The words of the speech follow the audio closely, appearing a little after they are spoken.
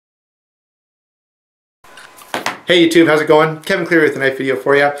Hey YouTube, how's it going? Kevin Cleary with a knife video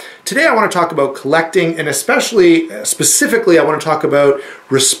for you. Today I want to talk about collecting, and specifically I want to talk about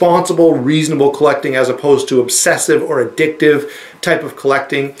responsible, reasonable collecting as opposed to obsessive or addictive type of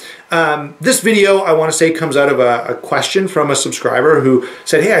collecting. This video, I want to say, comes out of a question from a subscriber who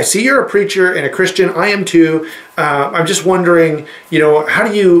said, hey, I see you're a preacher and a Christian. I am too. I'm just wondering, how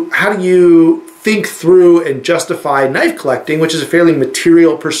do you think through and justify knife collecting, which is a fairly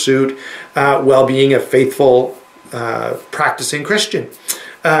material pursuit, while being a faithful practicing Christian.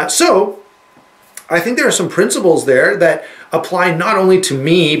 So I think there are some principles there that apply not only to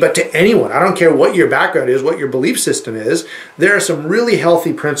me, but to anyone. I don't care what your background is, what your belief system is. There are some really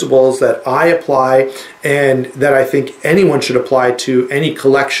healthy principles that I apply and that I think anyone should apply to any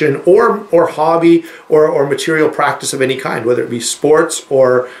collection or hobby or material practice of any kind, whether it be sports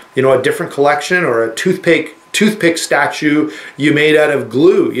or, a different collection or a toothpick statue you made out of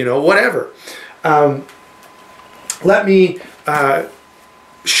glue, whatever. Let me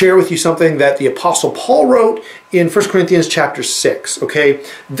share with you something that the Apostle Paul wrote in 1 Corinthians chapter 6, okay?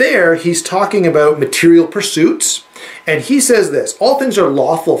 There, he's talking about material pursuits, and he says this: all things are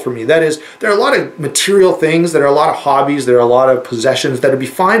lawful for me. That is, there are a lot of material things, there are a lot of hobbies, there are a lot of possessions that would be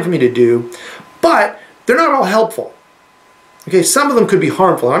fine for me to do, but they're not all helpful. Okay, some of them could be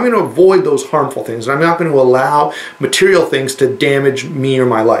harmful. I'm going to avoid those harmful things. I'm not going to allow material things to damage me or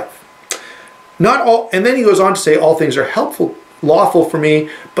my life. Not all, and then he goes on to say, all things are helpful, lawful for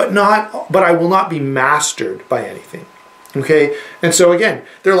me, but I will not be mastered by anything. Okay, and so again,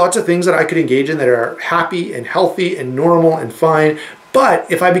 there are lots of things that I could engage in that are happy and healthy and normal and fine. But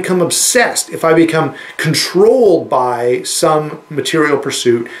if I become obsessed, if I become controlled by some material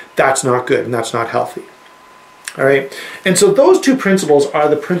pursuit, that's not good and that's not healthy. All right, and so those two principles are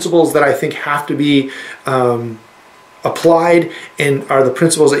the principles that I think have to be applied and are the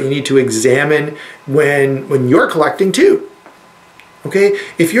principles that you need to examine when you're collecting too. Okay,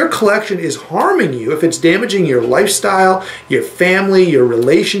 if your collection is harming you, if it's damaging your lifestyle, your family, your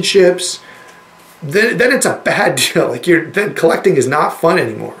relationships, then it's a bad deal. Then collecting is not fun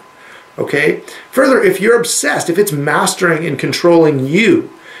anymore. Okay, further, if you're obsessed, if it's mastering and controlling you,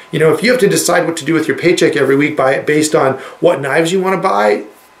 if you have to decide what to do with your paycheck every week based on what knives you want to buy,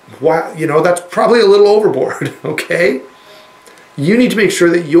 that's probably a little overboard, okay? You need to make sure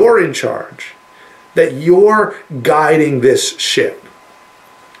that you're in charge, that you're guiding this ship.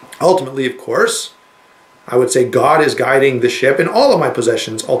 Ultimately, of course, I would say God is guiding the ship, and all of my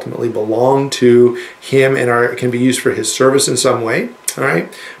possessions ultimately belong to Him and can be used for His service in some way, all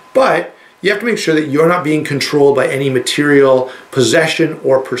right? But you have to make sure that you're not being controlled by any material possession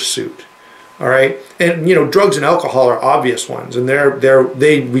or pursuit. All right, and drugs and alcohol are obvious ones, and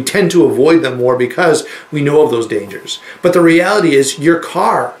we tend to avoid them more because we know of those dangers. But the reality is, your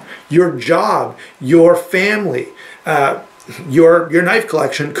car, your job, your family, your knife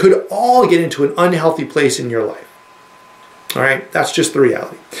collection could all get into an unhealthy place in your life. All right, that's just the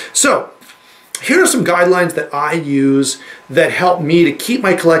reality. So here are some guidelines that I use that help me to keep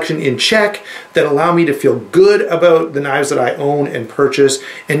my collection in check, that allow me to feel good about the knives that I own and purchase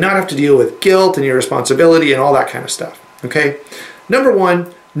and not have to deal with guilt and irresponsibility and all that kind of stuff, okay? Number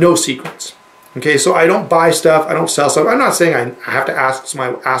one, no secrets. Okay, so I don't buy stuff, I don't sell stuff. I'm not saying I have to ask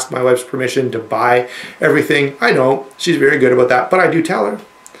my wife's permission to buy everything. I don't. She's very good about that, but I do tell her.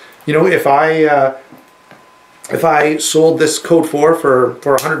 If I sold this Code 4 for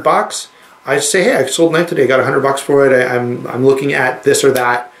 $100, I say, hey, I sold a knife today, got $100 for it. I'm looking at this or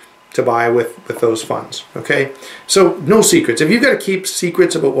that to buy with those funds. Okay, so no secrets. If you've got to keep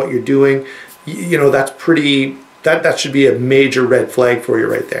secrets about what you're doing, that should be a major red flag for you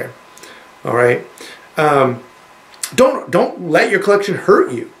right there. All right, don't let your collection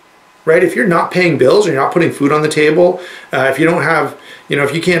hurt you. Right? If you're not paying bills or you're not putting food on the table, if you don't have,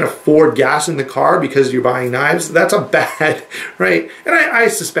 if you can't afford gas in the car because you're buying knives, that's a bad, right? And I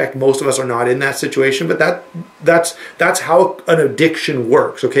suspect most of us are not in that situation, but that's how an addiction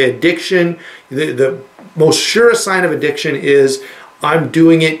works. Okay, addiction, the most surest sign of addiction is I'm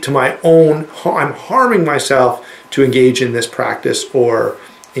doing it to my own, I'm harming myself to engage in this practice or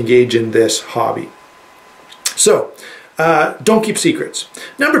engage in this hobby. So, don't keep secrets.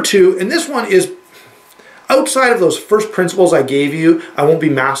 Number two, and this one is outside of those first principles I gave you, I won't be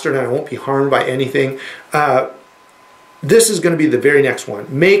mastered and I won't be harmed by anything. This is going to be the very next one.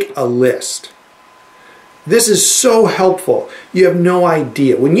 Make a list. This is so helpful. You have no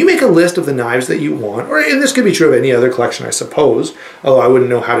idea. When you make a list of the knives that you want, and this could be true of any other collection, I suppose, although I wouldn't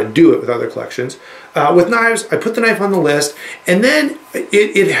know how to do it with other collections. With knives, I put the knife on the list, and then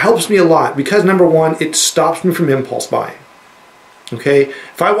it helps me a lot because, number one, it stops me from impulse buying. Okay,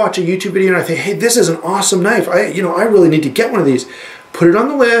 if I watch a YouTube video and I think, hey, this is an awesome knife, I really need to get one of these, put it on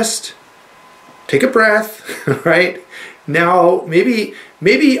the list, take a breath, right? Now, maybe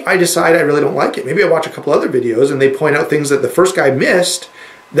I decide I really don't like it. Maybe I watch a couple other videos and they point out things that the first guy missed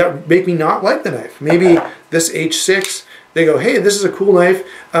that make me not like the knife. Maybe this H6, they go, hey, this is a cool knife,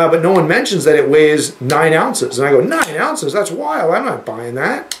 but no one mentions that it weighs 9 ounces. And I go, 9 ounces? That's wild. I'm not buying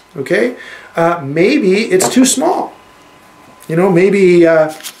that. Okay, maybe it's too small. You know, maybe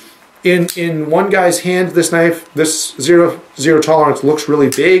in one guy's hand, this knife, this zero tolerance looks really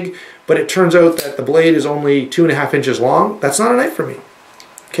big, but it turns out that the blade is only 2.5 inches long. That's not a knife for me.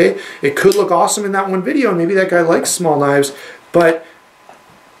 Okay, it could look awesome in that one video, and maybe that guy likes small knives, but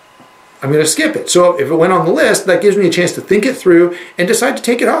I'm going to skip it. So if it went on the list, that gives me a chance to think it through and decide to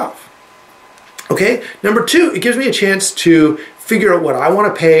take it off. Okay, number 2, it gives me a chance to figure out what I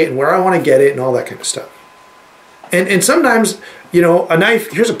want to pay and where I want to get it and all that kind of stuff. And sometimes, you know, a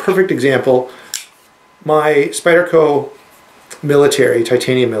knife, here's a perfect example. My Spyderco military,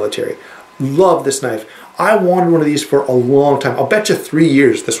 titanium military, love this knife. I wanted one of these for a long time. I'll bet you 3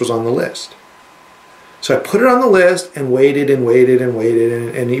 years this was on the list. So I put it on the list and waited and waited and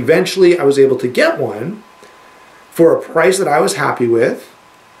waited, and eventually I was able to get one for a price that I was happy with.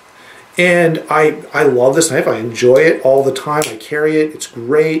 And I love this knife. I enjoy it all the time. I carry it. It's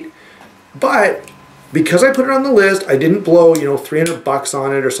great. But because I put it on the list, I didn't blow, you know, $300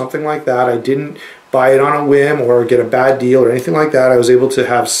 on it or something like that. I didn't buy it on a whim or get a bad deal or anything like that. I was able to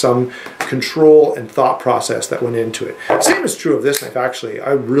have some control and thought process that went into it. Same is true of this knife, actually.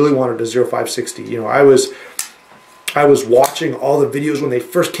 I really wanted a 0560. You know, I was watching all the videos when they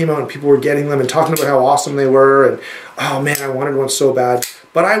first came out and people were getting them and talking about how awesome they were, and oh man, I wanted one so bad.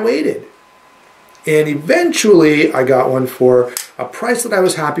 But I waited. And eventually I got one for a price that I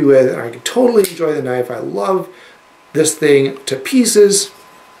was happy with, and I could totally enjoy the knife. I love this thing to pieces,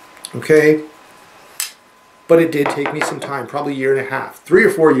 okay? But it did take me some time, probably a year and a half, 3 or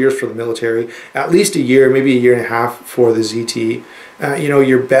 4 years for the military, at least a year, maybe a year and a half for the ZT. You know,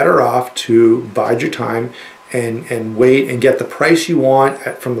 you're better off to bide your time and wait and get the price you want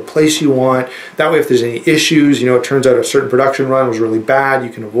from the place you want. That way, if there's any issues, you know, it turns out a certain production run was really bad, you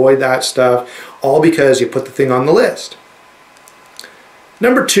can avoid that stuff, all because you put the thing on the list.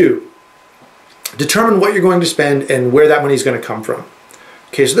 Number 2, determine what you're going to spend and where that money is going to come from.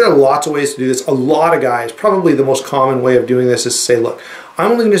 Okay, so there are lots of ways to do this. A lot of guys, probably the most common way of doing this is to say, look,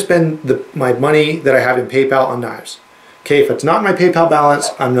 I'm only going to spend my money that I have in PayPal on knives. Okay, if it's not my PayPal balance,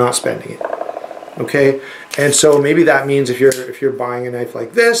 I'm not spending it. Okay, and so maybe that means if you're buying a knife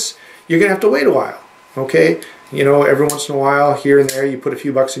like this, you're gonna have to wait a while. Okay, you know, every once in a while, here and there, you put a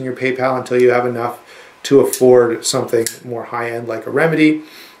few bucks in your PayPal until you have enough to afford something more high-end like a Remedy.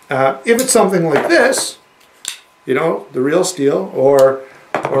 If it's something like this, you know, the real steel, or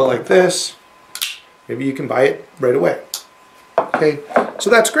like this, maybe you can buy it right away. Okay, so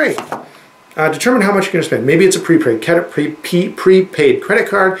that's great. Determine how much you're going to spend. Maybe it's a prepaid credit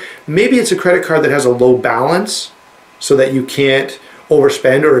card. Maybe it's a credit card that has a low balance so that you can't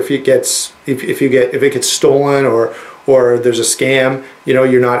overspend, or if it gets stolen or there's a scam, you know,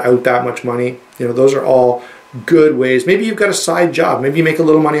 you're not out that much money. You know, those are all good ways. Maybe you've got a side job. Maybe you make a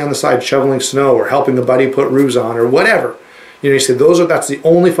little money on the side shoveling snow or helping a buddy put roofs on or whatever. You know, you say that's the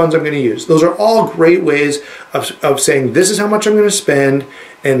only funds I'm going to use. Those are all great ways of saying this is how much I'm going to spend,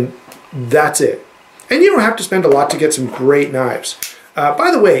 and that's it. And you don't have to spend a lot to get some great knives.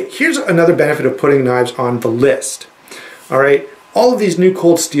 By the way, here's another benefit of putting knives on the list. All right, all of these new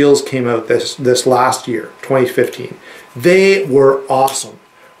cold steels came out this last year, 2015. They were awesome.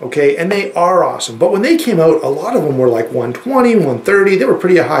 Okay, and they are awesome. But when they came out, a lot of them were like 120, 130. They were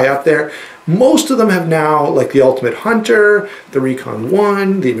pretty high up there. Most of them have now, like the Ultimate Hunter, the Recon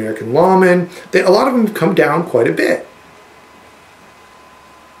 1, the American Lawman, a lot of them have come down quite a bit.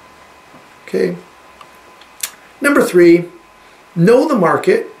 Okay. Number 3, know the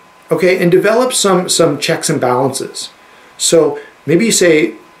market, okay, and develop some checks and balances. So maybe you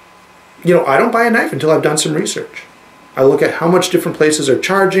say, you know, I don't buy a knife until I've done some research. I look at how much different places are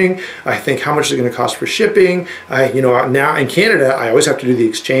charging. I think how much is it going to cost for shipping. You know, now in Canada, I always have to do the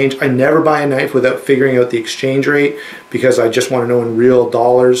exchange. I never buy a knife without figuring out the exchange rate because I just want to know in real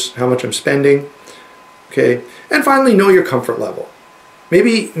dollars how much I'm spending. Okay, and finally, know your comfort level.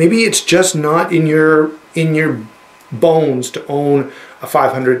 Maybe it's just not in your bones to own a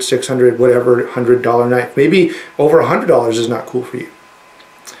 $500, $600, whatever $100 knife. Maybe over $100 is not cool for you.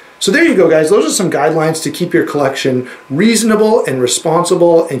 So there you go, guys. Those are some guidelines to keep your collection reasonable and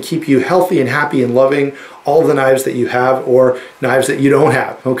responsible and keep you healthy and happy and loving all of the knives that you have or knives that you don't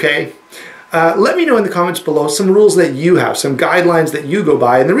have, okay? let me know in the comments below some rules that you have, some guidelines that you go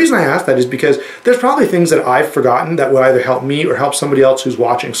by. And the reason I ask that is because there's probably things that I've forgotten that would either help me or help somebody else who's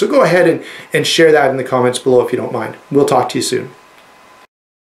watching. So go ahead and share that in the comments below if you don't mind. We'll talk to you soon.